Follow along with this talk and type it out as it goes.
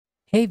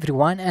Hey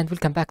everyone, and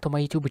welcome back to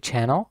my YouTube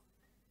channel.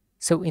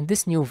 So in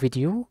this new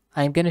video,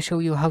 I'm going to show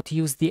you how to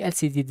use the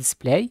LCD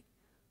display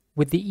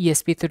with the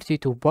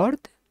ESP32 board.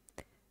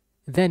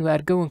 Then we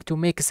are going to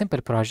make a simple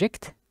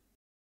project.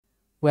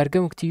 We are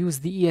going to use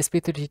the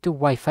ESP32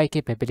 Wi-Fi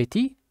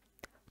capability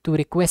to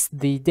request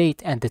the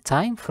date and the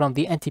time from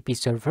the NTP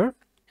server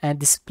and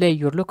display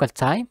your local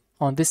time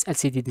on this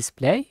LCD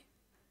display.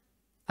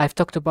 I've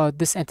talked about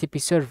this NTP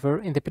server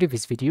in the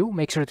previous video.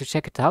 Make sure to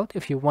check it out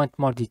if you want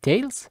more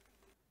details.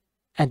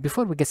 And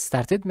before we get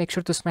started, make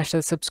sure to smash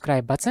the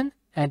subscribe button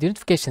and the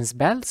notifications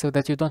bell so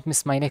that you don't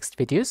miss my next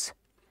videos.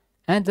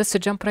 And let's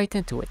jump right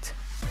into it.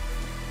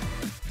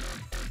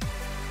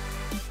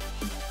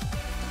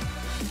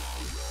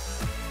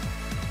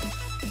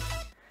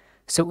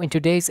 So in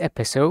today's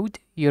episode,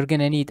 you're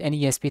gonna need an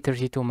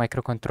ESP32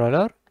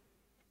 microcontroller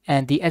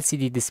and the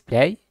LCD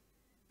display.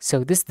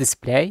 So this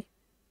display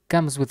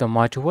comes with a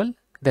module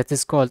that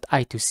is called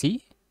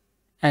I2C,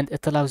 and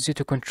it allows you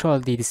to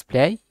control the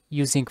display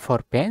using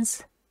 4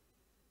 pins.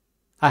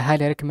 I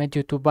highly recommend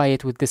you to buy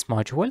it with this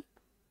module.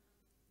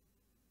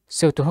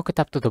 So to hook it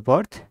up to the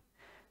board,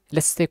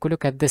 let's take a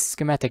look at this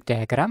schematic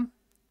diagram.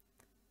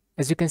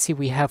 As you can see,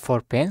 we have 4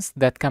 pins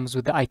that comes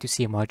with the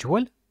I2C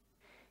module.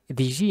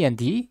 The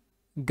GND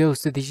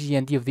goes to the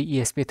GND of the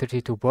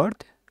ESP32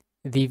 board.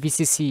 The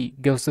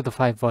VCC goes to the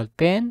 5-volt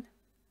pin.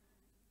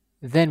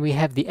 Then we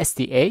have the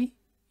SDA.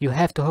 You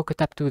have to hook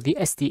it up to the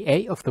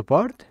SDA of the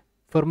board.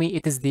 For me,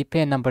 it is the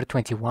pin number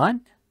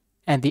 21.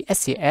 And the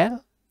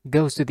SCL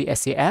goes to the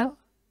SCL.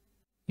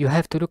 You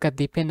have to look at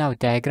the pinout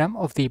diagram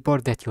of the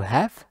board that you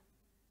have.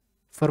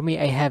 For me,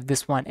 I have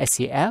this one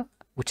SCL,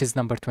 which is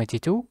number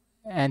 22,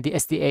 and the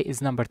SDA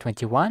is number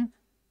 21.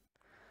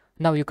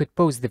 Now you could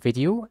pause the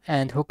video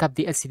and hook up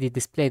the LCD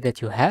display that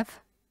you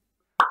have.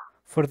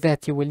 For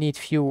that, you will need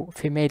few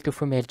female to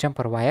female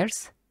jumper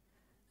wires.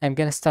 I'm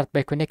gonna start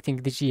by connecting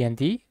the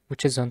GND,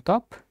 which is on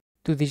top,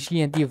 to the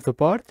GND of the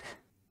board,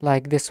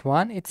 like this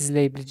one. It is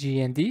labeled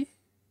GND.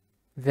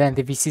 Then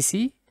the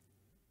VCC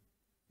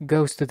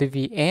goes to the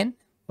VN,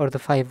 or the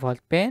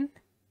 5-volt pin.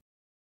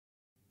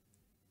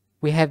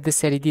 We have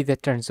this LED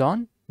that turns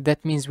on.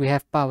 That means we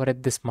have power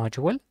at this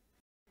module.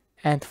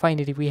 And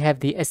finally, we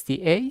have the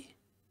SDA.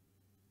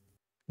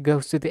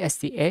 Goes to the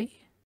SDA.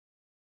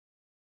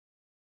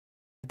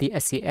 The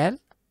SCL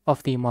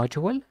of the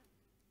module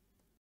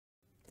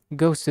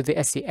goes to the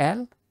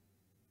SCL.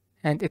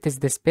 And it is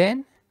this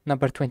pin,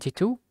 number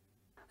 22.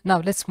 Now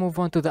let's move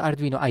on to the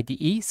Arduino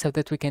IDE so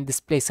that we can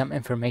display some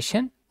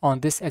information on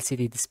this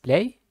LCD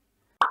display.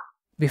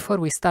 Before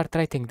we start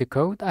writing the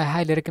code, I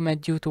highly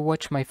recommend you to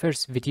watch my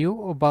first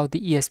video about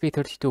the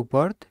ESP32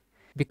 board,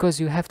 because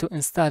you have to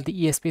install the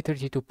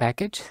ESP32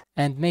 package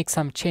and make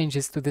some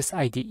changes to this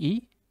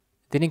IDE.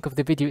 The link of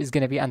the video is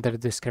going to be under the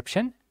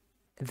description.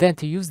 Then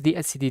to use the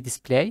LCD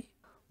display,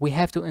 we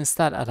have to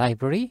install a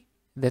library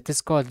that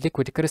is called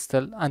Liquid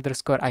Crystal _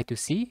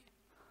 I2C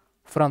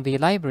from the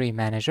library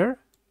manager,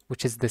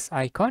 which is this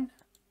icon,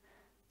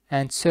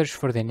 and search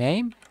for the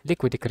name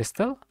Liquid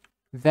Crystal,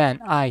 then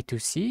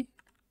I2C,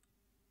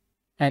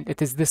 and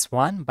it is this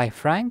one by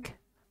Frank.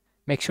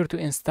 Make sure to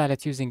install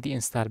it using the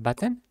install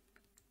button.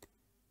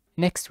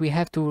 Next, we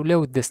have to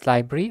load this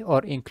library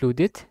or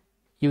include it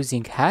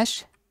using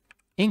hash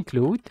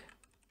include,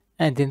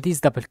 and in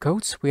these double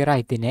quotes we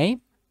write the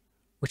name,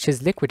 which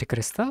is Liquid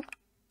Crystal,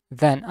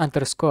 then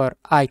 _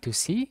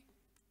 I2C,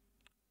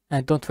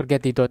 and don't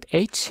forget the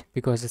 .h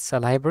because it's a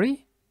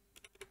library.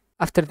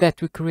 After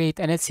that, we create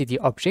an LCD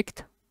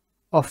object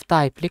of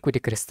type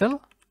Liquid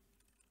Crystal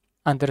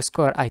 _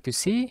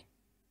 I2C,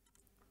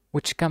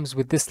 which comes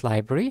with this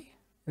library.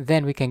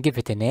 Then we can give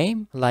it a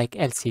name like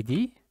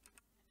LCD,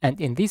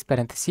 and in these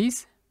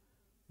parentheses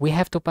we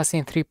have to pass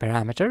in 3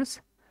 parameters.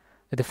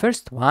 The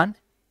first one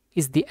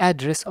is the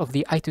address of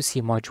the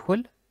I2C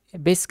module.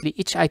 Basically,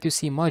 each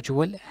I2C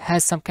module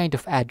has some kind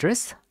of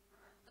address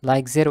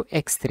like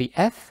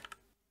 0x3f.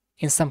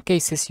 In some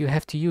cases you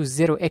have to use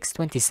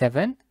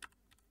 0x27,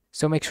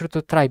 so make sure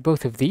to try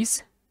both of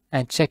these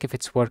and check if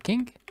it's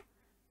working.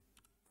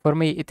 For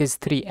me, it is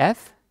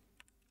 3f.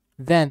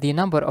 Then the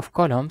number of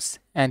columns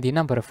and the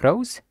number of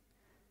rows.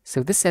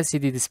 So this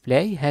LCD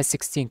display has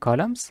 16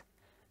 columns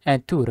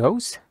and 2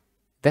 rows.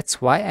 That's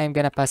why I'm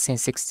gonna pass in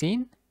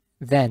 16,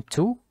 then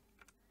 2.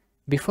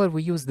 Before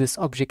we use this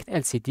object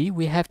LCD,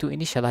 we have to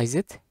initialize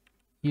it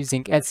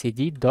using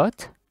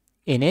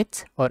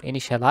lcd.init or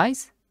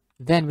initialize.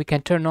 Then we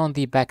can turn on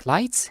the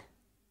backlights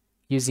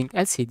using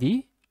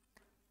lcd.backlight.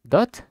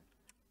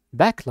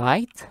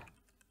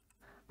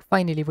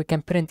 Finally, we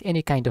can print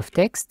any kind of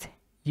text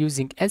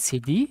using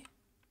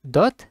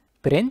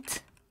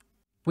lcd.print,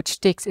 which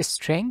takes a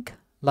string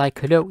like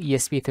hello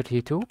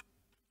ESP32.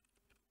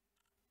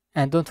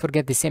 And don't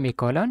forget the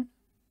semicolon.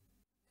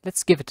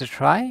 Let's give it a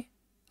try.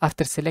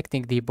 After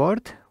selecting the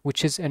board,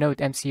 which is a Node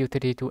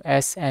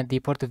MCU32S and the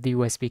port of the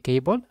USB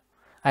cable.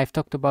 I've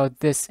talked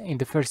about this in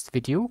the first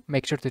video.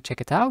 Make sure to check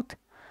it out.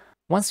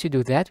 Once you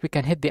do that, we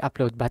can hit the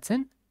upload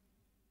button.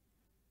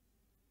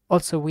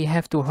 Also, we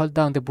have to hold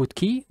down the boot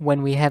key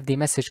when we have the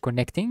message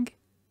connecting.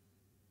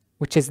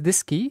 which is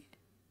this key.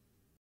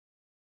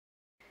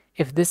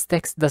 If this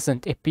text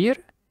doesn't appear,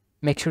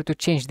 make sure to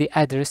change the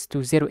address to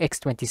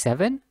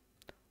 0x27,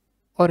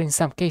 or in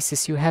some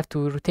cases you have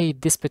to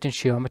rotate this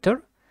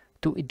potentiometer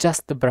to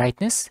adjust the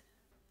brightness.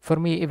 For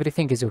me,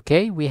 everything is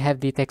okay. We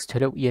have the text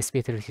hello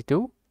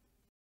ESP32.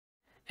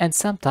 And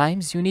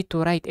sometimes you need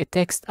to write a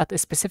text at a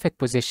specific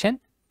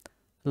position,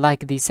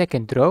 like the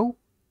second row.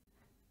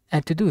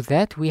 And to do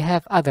that, we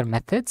have other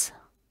methods,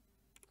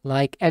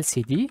 like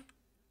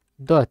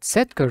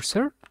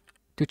lcd.setCursor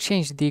to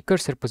change the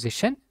cursor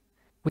position,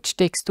 which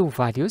takes two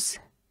values,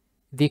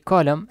 the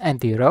column and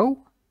the row.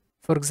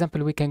 For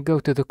example, we can go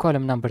to the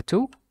column number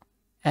 2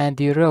 and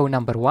the row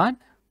number 1,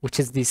 which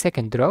is the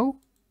second row.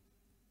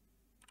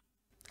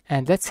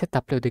 And let's hit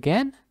upload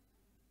again.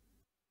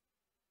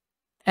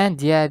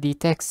 And yeah, the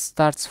text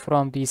starts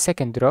from the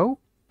second row,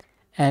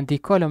 and the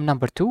column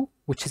number 2,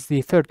 which is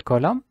the third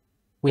column,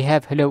 we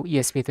have hello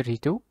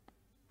ESP32.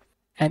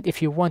 And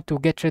if you want to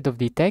get rid of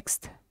the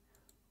text,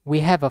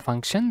 we have a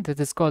function that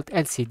is called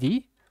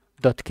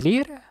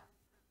lcd.clear,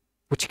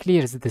 which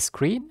clears the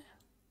screen.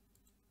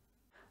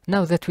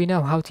 Now that we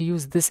know how to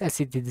use this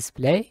LCD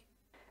display,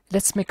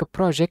 let's make a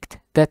project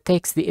that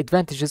takes the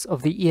advantages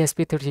of the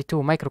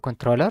ESP32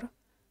 microcontroller,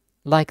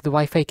 like the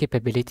Wi-Fi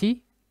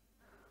capability.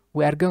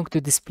 We are going to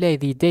display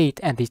the date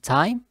and the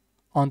time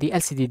on the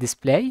LCD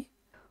display.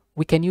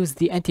 We can use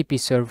the NTP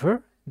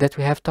server that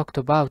we have talked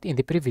about in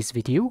the previous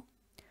video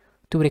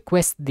to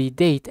request the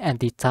date and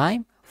the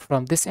time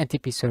from this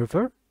NTP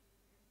server.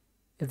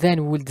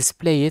 Then we will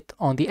display it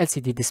on the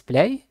LCD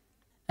display,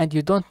 and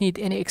you don't need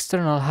any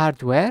external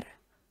hardware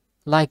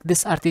like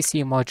this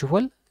RTC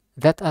module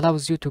that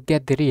allows you to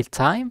get the real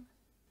time.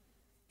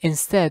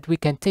 Instead, we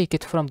can take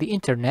it from the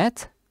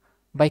internet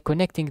by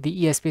connecting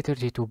the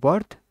ESP32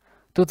 board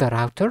to the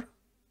router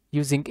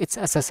using its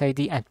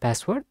SSID and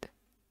password.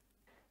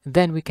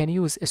 Then we can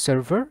use a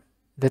server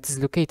that is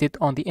located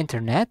on the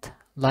internet,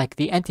 like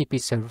the NTP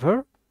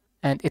server,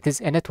 and it is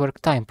a network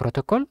time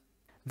protocol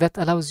that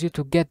allows you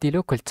to get the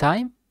local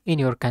time in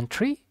your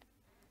country.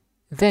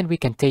 Then we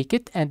can take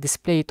it and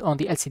display it on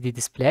the LCD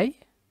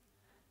display.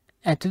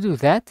 And to do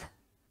that,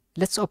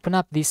 let's open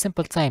up the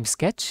SimpleTime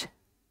sketch.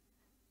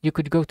 You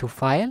could go to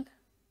File,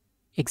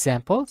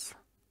 Examples,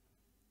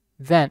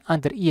 then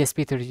under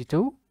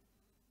ESP32,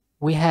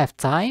 we have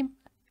Time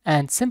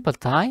and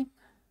SimpleTime.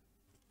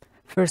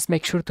 First,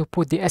 make sure to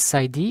put the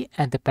SID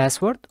and the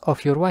password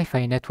of your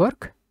Wi-Fi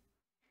network.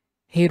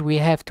 Here we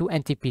have two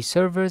NTP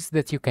servers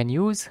that you can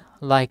use,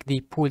 like the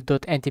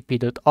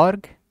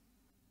pool.ntp.org.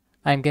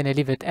 I'm gonna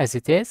leave it as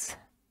it is.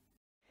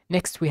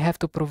 Next, we have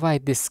to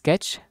provide this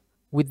sketch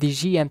with the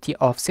GMT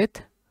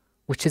offset,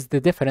 which is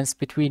the difference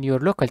between your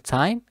local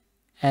time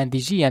and the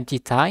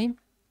GMT time.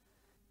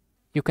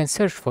 You can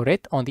search for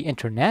it on the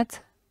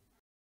internet.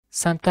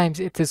 Sometimes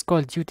it is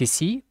called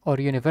UTC or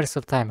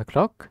Universal Time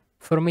Clock.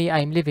 For me,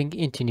 I'm living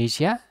in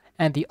Tunisia,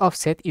 and the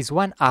offset is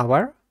 1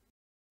 hour,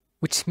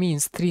 which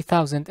means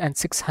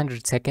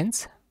 3600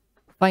 seconds.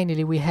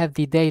 Finally, we have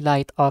the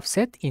daylight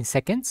offset in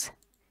seconds.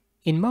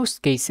 In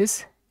most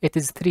cases, it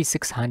is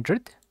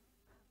 3600,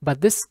 but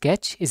this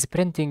sketch is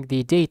printing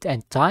the date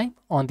and time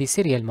on the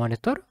serial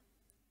monitor.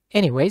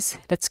 Anyways,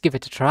 let's give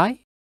it a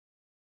try.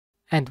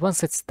 And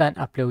once it's done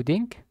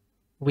uploading,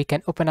 we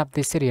can open up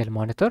the serial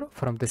monitor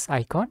from this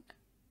icon.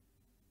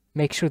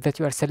 Make sure that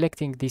you are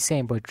selecting the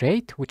same baud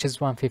rate, which is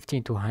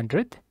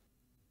 115/200.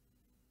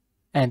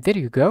 And there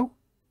you go.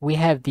 We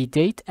have the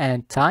date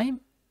and time,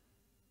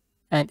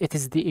 and it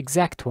is the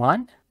exact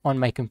one on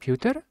my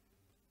computer.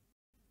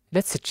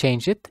 Let's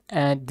change it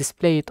and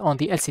display it on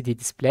the LCD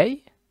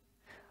display.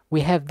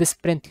 We have this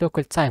print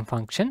local time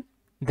function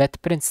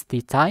that prints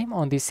the time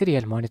on the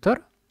serial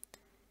monitor.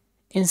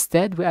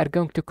 Instead, we are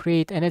going to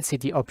create an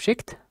LCD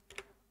object.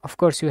 Of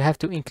course, you have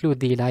to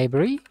include the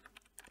library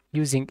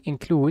using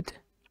include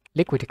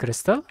liquid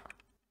crystal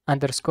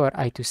underscore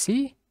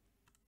I2C.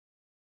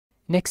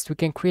 Next, we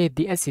can create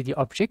the LCD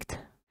object.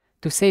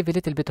 To save a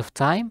little bit of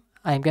time,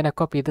 I'm gonna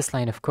copy this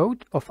line of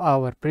code of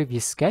our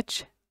previous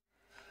sketch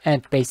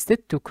and paste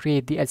it to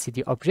create the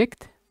LCD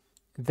object.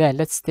 Then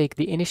let's take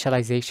the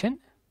initialization,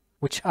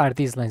 which are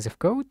these lines of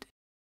code,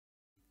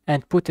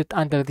 and put it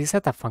under the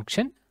setup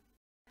function.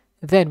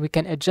 Then we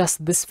can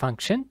adjust this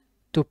function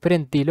to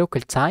print the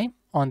local time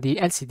on the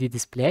LCD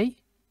display.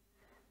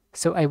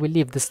 So I will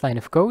leave this line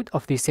of code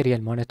of the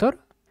serial monitor.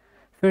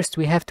 First,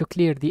 we have to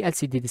clear the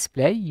LCD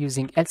display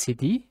using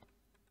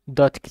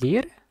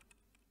lcd.clear.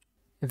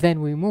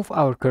 Then we move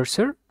our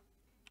cursor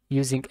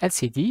using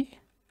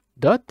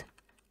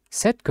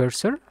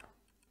lcd.setCursor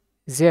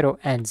 0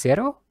 and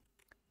 0.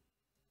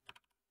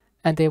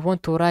 And I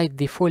want to write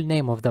the full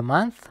name of the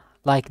month,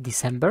 like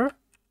December,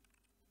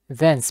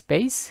 then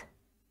space,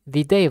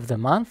 the day of the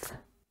month,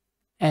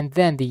 and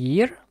then the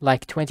year,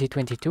 like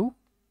 2022.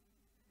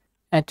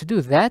 And to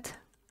do that,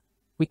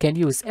 we can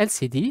use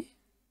lcd.print.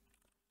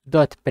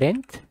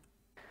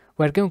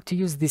 We're going to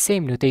use the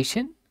same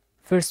notation.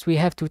 First, we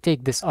have to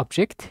take this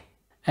object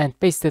and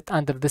paste it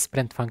under this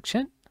print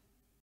function.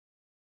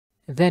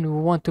 Then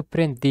we want to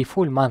print the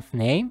full month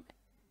name.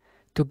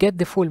 To get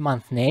the full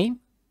month name,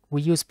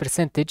 we use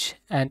percentage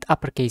and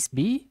uppercase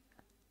B.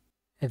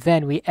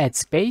 Then we add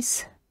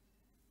space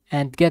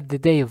and get the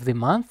day of the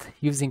month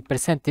using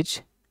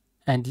percentage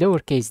and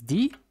lowercase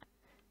d.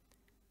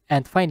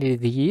 And finally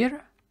the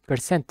year,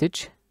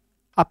 percentage,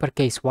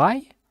 uppercase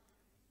Y.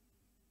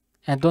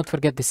 And don't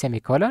forget the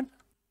semicolon.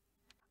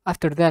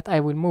 After that, I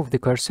will move the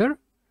cursor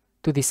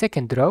to the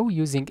second row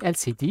using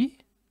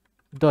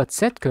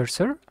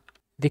lcd.setCursor,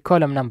 the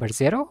column number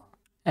 0,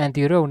 and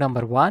the row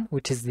number 1,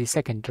 which is the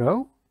second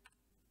row.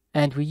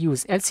 And we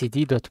use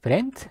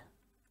lcd.print.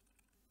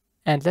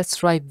 And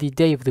let's write the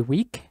day of the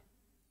week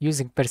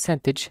using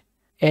percentage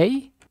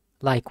A,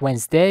 like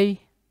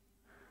Wednesday.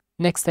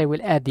 Next, I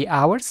will add the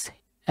hours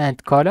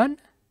and colon,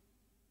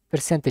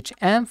 percentage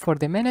M for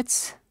the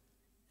minutes,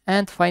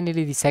 and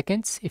finally the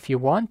seconds if you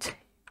want.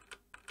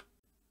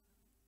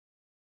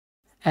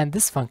 And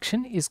this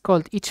function is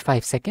called each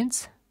 5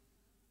 seconds.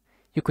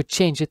 You could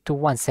change it to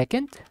 1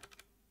 second.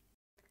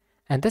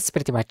 And that's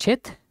pretty much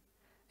it.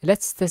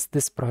 Let's test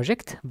this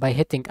project by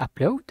hitting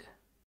upload.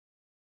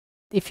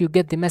 If you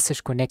get the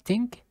message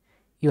connecting,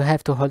 you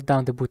have to hold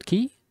down the boot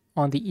key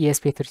on the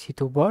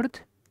ESP32 board.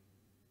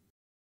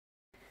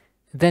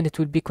 Then it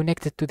will be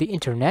connected to the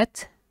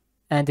internet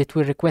and it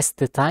will request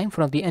the time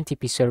from the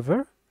NTP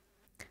server.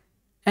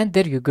 And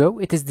there you go,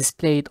 it is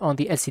displayed on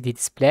the LCD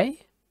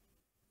display.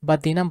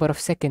 But the number of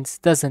seconds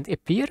doesn't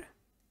appear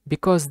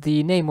because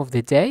the name of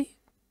the day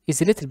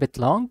is a little bit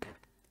long.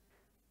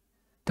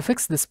 To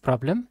fix this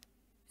problem,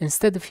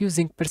 instead of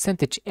using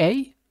percentage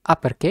A,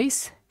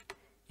 uppercase,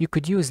 you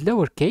could use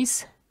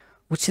lowercase,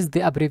 which is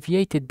the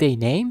abbreviated day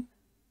name.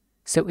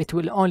 So it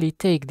will only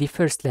take the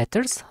first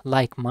letters,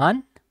 like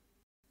man.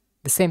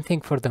 The same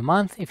thing for the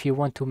month. If you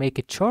want to make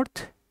it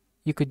short,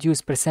 you could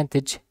use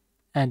percentage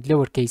and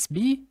lowercase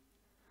b.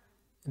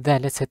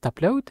 Then let's hit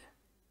upload.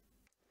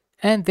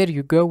 And there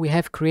you go, we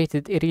have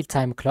created a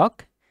real-time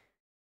clock.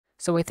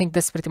 So I think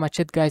that's pretty much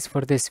it, guys,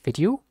 for this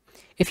video.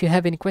 If you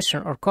have any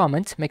question or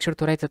comment, make sure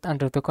to write it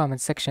under the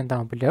comment section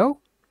down below.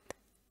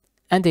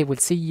 And I will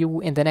see you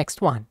in the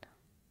next one.